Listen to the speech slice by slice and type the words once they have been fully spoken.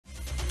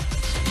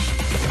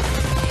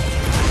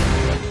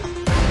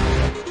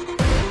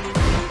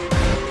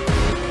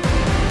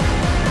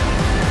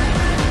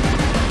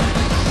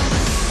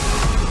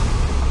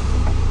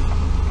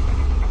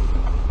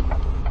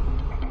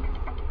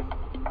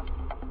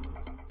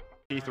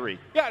P3.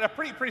 Yeah, and a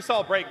pretty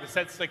solid break in the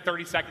sense like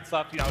 30 seconds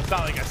left. You know, it's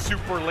not like a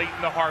super late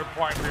in the hard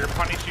point where you're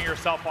punishing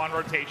yourself on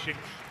rotation.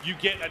 You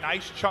get a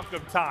nice chunk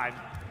of time.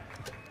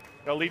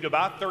 It'll lead to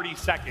about 30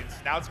 seconds.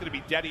 Now it's going to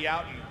be Deddy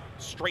out and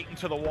straight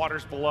into the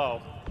waters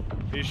below.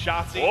 His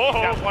shots,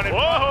 that one in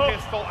front,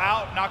 pistol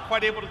out, not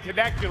quite able to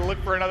connect. Gonna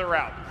look for another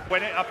round.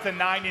 Went it up to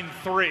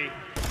 9-3.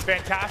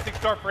 Fantastic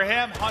start for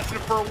him. Hunting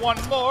for one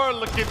more,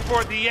 looking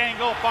for the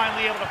angle.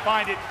 Finally able to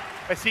find it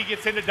as he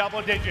gets into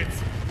double digits.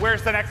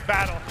 Where's the next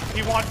battle?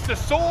 He wants to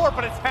soar,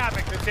 but it's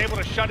Havoc that's able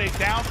to shut it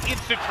down.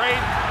 Instant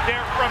trade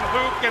there from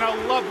Hook, and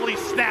a lovely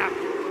snap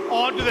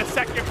onto the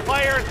second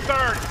player.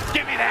 Third,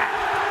 give me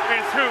that.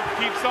 As Hoop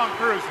keeps on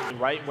cruising.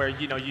 Right, where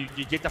you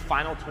get the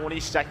final 20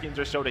 seconds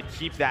or so to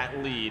keep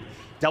that lead.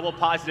 Double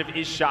positive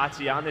is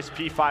Shotzi on this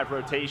P5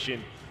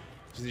 rotation.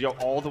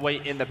 All the way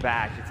in the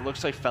back. It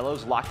looks like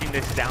Fellows locking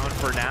this down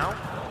for now.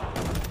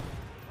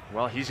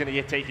 Well, he's going to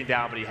get taken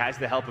down, but he has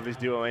the help of his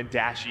duo and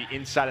Dashy.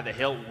 Inside of the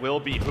hill will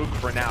be Hook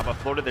for now, but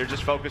Florida, they're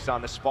just focused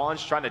on the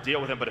spawns, trying to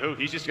deal with him, but Hook,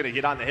 he's just going to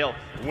get on the hill,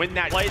 win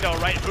that play though,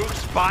 right?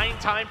 Hook's buying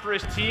time for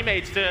his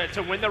teammates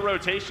to win the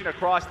rotation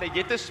across. They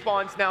get the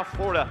spawns now,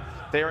 Florida.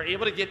 They are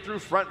able to get through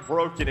front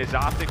broken as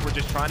Optic were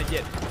just trying to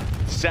get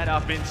set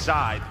up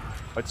inside.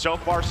 But so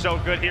far, so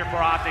good here for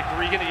Optic.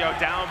 3 going to go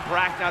down.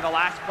 Brack now the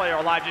last player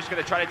alive, just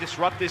going to try to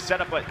disrupt this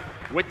setup, but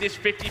with this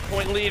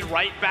 50-point lead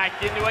right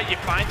back into it, you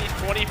find these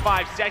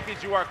 25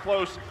 seconds, you are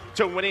close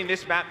to winning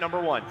this map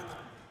number 1.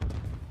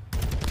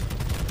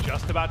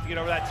 Just about to get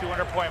over that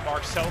 200-point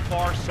mark. So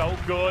far, so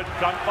good.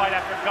 Gunfight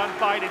after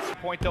gunfight. It's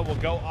point though will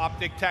go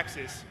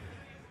OpTicTexas.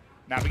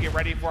 Now we get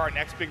ready for our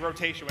next big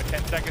rotation with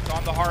 10 seconds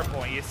on the hard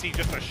point. You see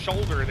just a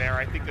shoulder there.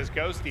 I think this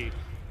Ghosty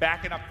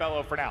backing up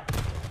Fellow for now.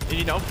 And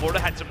you know, Florida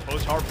had some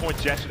close hard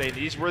points yesterday.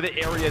 These were the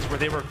areas where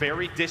they were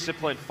very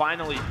disciplined.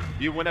 Finally,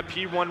 you win a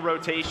P1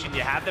 rotation.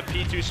 You have the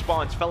P2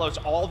 spawns. Fellows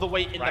all the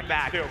way in the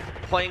back,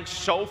 playing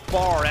so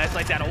far as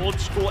like that old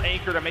school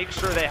anchor to make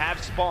sure they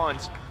have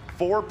spawns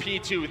for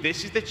P2.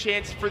 This is the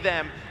chance for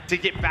them to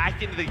get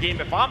back into the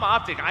game. If I'm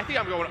Optic, I think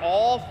I'm going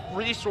all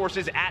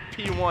resources at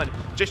P1.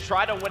 Just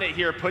try to win it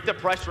here, put the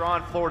pressure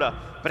on Florida.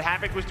 But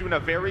Havoc was doing a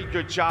very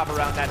good job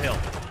around that hill.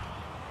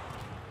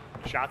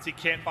 Shotzi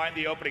can't find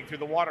the opening through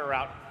the water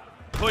route.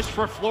 Push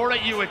for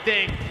Florida, you would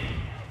think.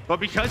 But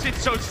because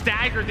it's so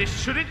staggered,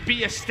 this shouldn't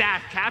be a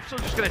stack. Capsule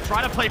just going to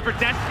try to play for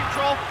death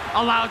control,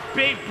 allows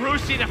Big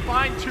Brucey to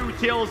find 2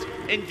 kills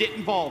and get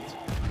involved.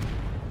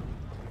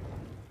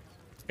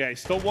 Yeah,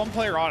 he's still 1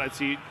 player on it,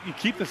 so you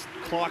keep this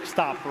clock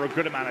stopped for a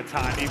good amount of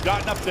time. You've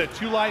gotten up to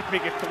 2 life,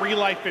 make it 3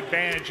 life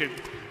advantage, and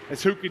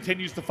as Hook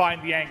continues to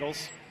find the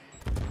angles.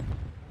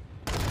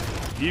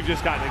 You've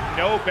just got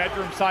no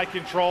bedroom side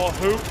control.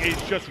 Hook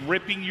is just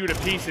ripping you to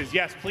pieces.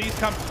 Yes, please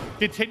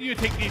continue to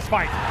take these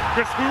fights,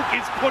 because Hook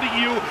is putting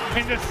you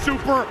in the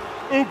super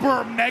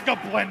uber mega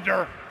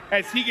blender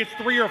as he gets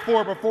 3 or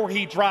 4 before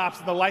he drops,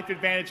 and the life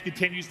advantage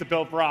continues to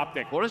build for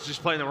Optic. Florida's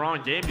just playing the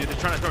wrong game, dude. They're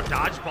trying to throw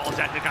dodgeballs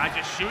at the guy.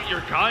 Just shoot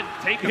your gun,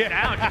 take him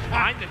down, just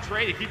find the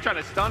trade. You keep trying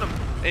to stun him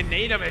and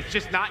nade him. It's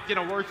just not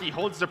gonna work. He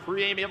holds the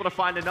pre-aim, able to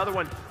find another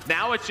one.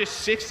 Now it's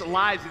just 6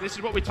 lives, and this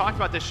is what we talked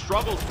about, the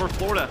struggles for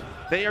Florida.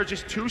 They are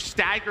just too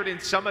staggered in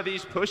some of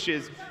these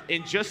pushes,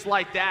 and just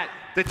like that,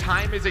 the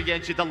time is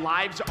against you, the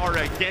lives are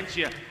against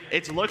you.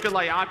 It's looking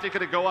like Optic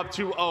gonna go up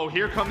 2-0.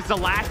 Here comes the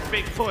last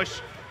big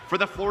push for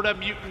the Florida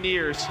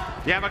Mutineers.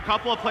 You have a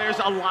couple of players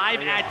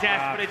alive at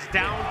death, but it's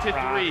down to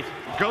 3.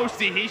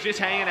 Ghosty, he's just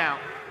hanging out.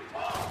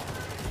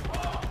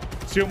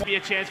 Be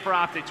a chance for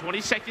Optic. 20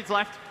 seconds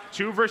left,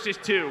 2 versus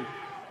 2.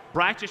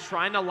 Brack just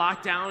trying to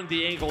lock down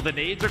the angle. The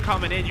nades are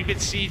coming in. You can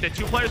see the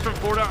 2 players from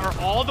Florida are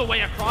all the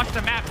way across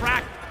the map.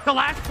 Brack, the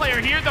last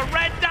player here. The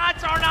red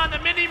dots aren't on the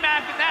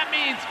mini-map, and that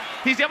means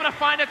he's able to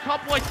find a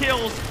couple of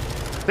kills.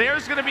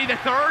 There's going to be the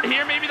 3rd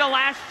here, maybe the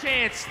last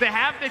chance. They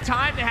have the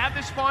time, they have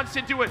the spawns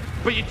to do it,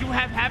 but you do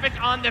have Havoc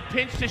on the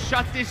pinch to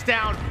shut this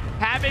down.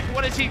 Havoc,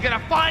 what is he going to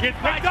find? He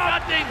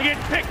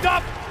gets picked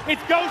up.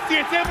 It's Ghosty.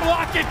 It's able to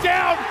lock it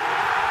down.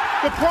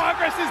 The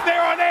progress is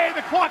there on A.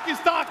 The clock is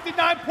stopped at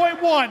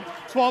 9.1.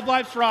 12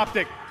 lives for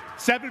Optic.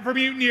 7 for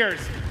Mutineers.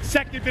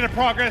 Second bit of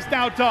progress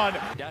now done.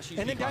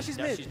 And then Dashy's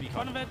mid.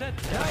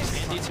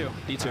 Nice.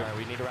 D2. Alright,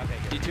 we need to wrap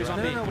A. D2's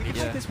on B. No, we can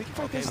fight this. We can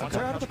fight this.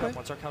 They're out of the play.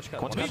 One's our couch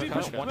cut.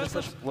 One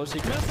just low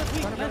secret.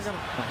 Nice.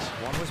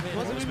 One was mid.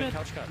 One was mid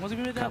couch cut. One's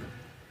mid down.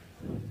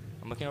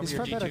 I'm looking over He's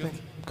your front bed, I D2.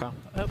 think. Okay.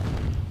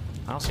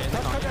 I don't see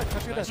anything.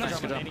 Touch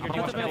He's running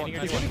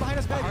behind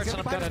us bed. He's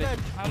running behind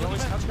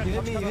us bed. He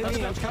hit me.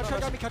 Couch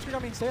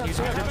got me. Stay up.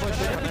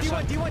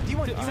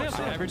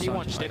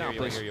 D1. Stay down,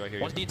 please.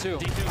 One's D2.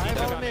 I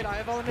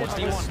have all of mid. One's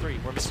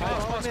D1. We're missing I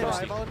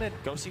have all of mid.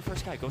 Go see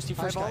first guy. I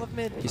have all of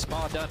mid. He's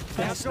spawned done.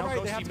 They have to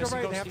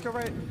go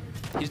right.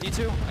 He's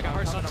D2. I got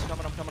hearts on him.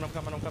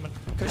 I'm coming.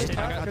 Stay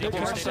down.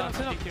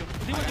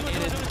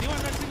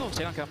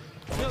 Stay down, Cal.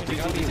 We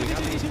got B.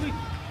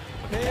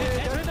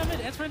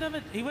 Ants right down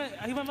mid. He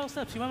went most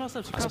steps. He went bed.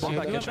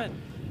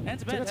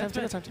 Ants bed.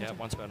 Yeah,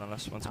 one's bad on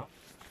us.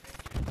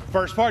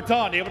 First part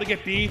done. Able to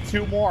get B.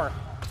 2 more.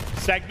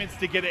 segments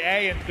to get an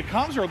A, and the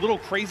comms are a little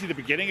crazy at the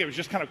beginning. It was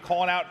just kind of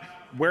calling out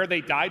where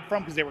they died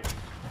from because they were...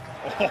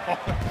 Oh,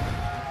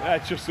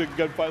 that's just a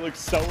gunfight. Looks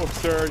so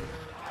absurd.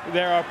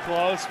 They're up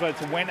close, but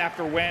it's win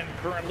after win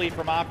currently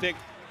from Optic.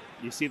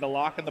 You see the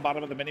lock on the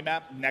bottom of the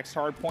minimap. Next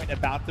hard point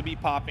about to be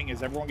popping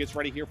as everyone gets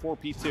ready here for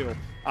P2.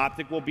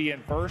 Optic will be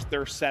in first.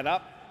 They're set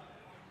up.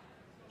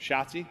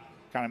 Shotzi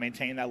kind of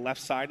maintaining that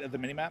left side of the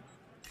minimap.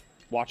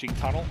 Watching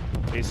tunnel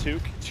is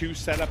Hook. 2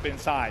 set up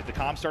inside. The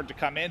comms start to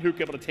come in.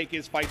 Hook able to take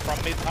his fight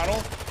from mid-tunnel.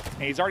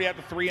 And he's already at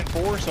the 3 and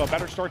 4, so a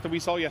better start than we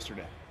saw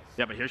yesterday.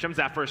 Yeah, but here comes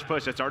that first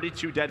push. It's already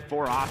 2 dead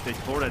for Optic.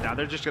 Florida, now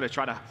they're just going to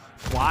try to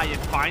fly and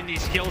find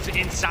these kills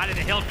inside of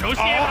the hill.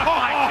 Ghosty able to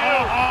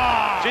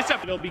fight too.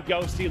 It'll be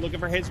Ghosty looking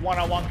for his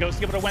one-on-one.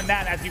 Ghosty able to win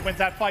that as he wins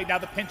that fight. Now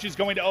the pinch is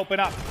going to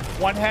open up.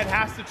 One head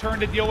has to turn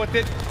to deal with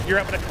it. You're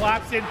able to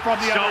collapse in from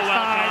the other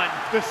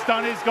side. The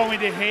stun is going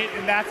to hit,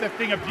 and that's a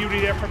thing of beauty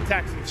there from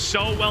Texas.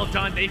 So well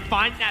done. They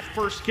find that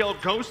first kill.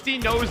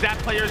 Ghosty knows that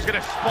player is going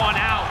to spawn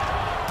out.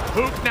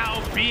 Hook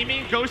now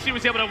beaming. Ghosty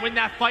was able to win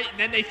that fight, and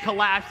then they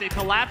collapse. They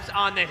collapse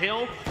on the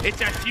hill.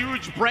 It's a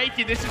huge break,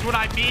 and this is what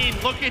I mean.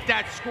 Look at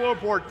that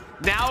scoreboard.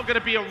 Now going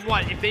to be a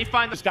what? If they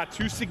find... It's got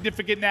 2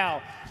 significant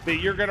now that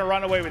you're going to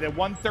run away with it.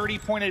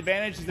 130-point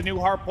advantage as the new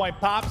hard point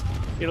pops.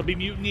 It'll be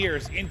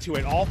Mutineers into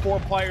it. All 4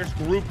 players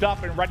grouped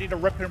up and ready to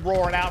rip and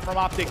roar, and out from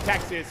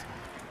OpTicTexas.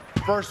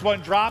 First one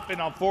drop, and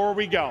on 4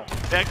 we go.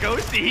 That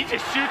Ghosty, he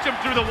just shoots him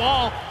through the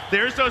wall.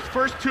 There's those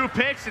first 2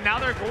 picks, and now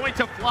they're going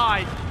to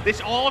fly.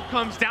 This all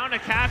comes down to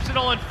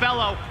Capsidal and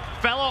Fellow.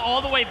 Fellow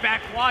all the way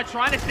back quad,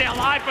 trying to stay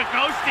alive, but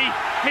Ghosty,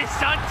 his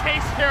son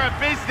takes care of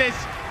business.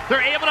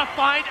 They're able to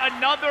find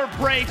another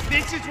breaks.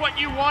 This is what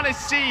you want to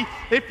see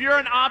if you're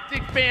an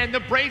Optic fan. The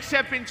breaks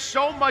have been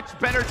so much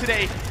better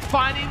today,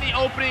 finding the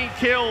opening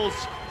kills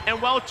and,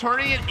 well,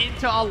 turning it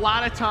into a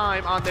lot of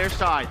time on their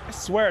side. I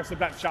swear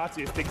sometimes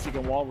Shotzi thinks he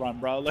can wall run,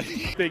 bro. Like,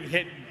 thing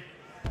hitting.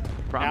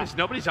 Promise,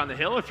 nobody's on the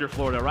hill if you're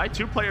Florida, right?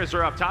 2 players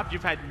are up top.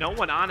 You've had no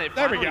one on it.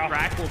 There we Finally, go.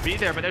 Crack will be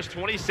there, but there's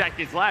 20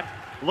 seconds left.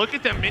 Look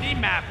at the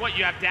mini-map. What,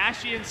 you have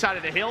Dashy inside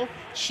of the hill.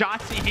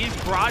 Shotzi, he's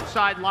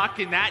broadside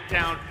locking that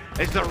down.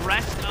 As the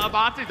rest of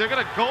Optic, they're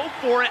going to go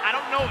for it. I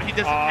don't know. He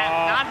doesn't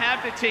not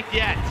have the tick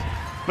yet.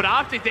 But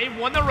Optic, they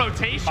won the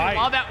rotation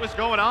while that was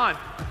going on.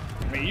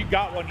 I mean, you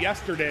got one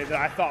yesterday that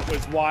I thought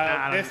was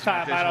wild. This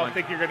time, I don't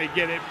think you're going to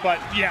get it. But,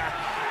 yeah,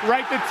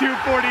 right to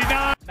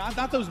 249.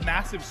 Not those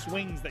massive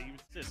swings that you...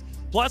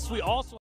 Plus, we also...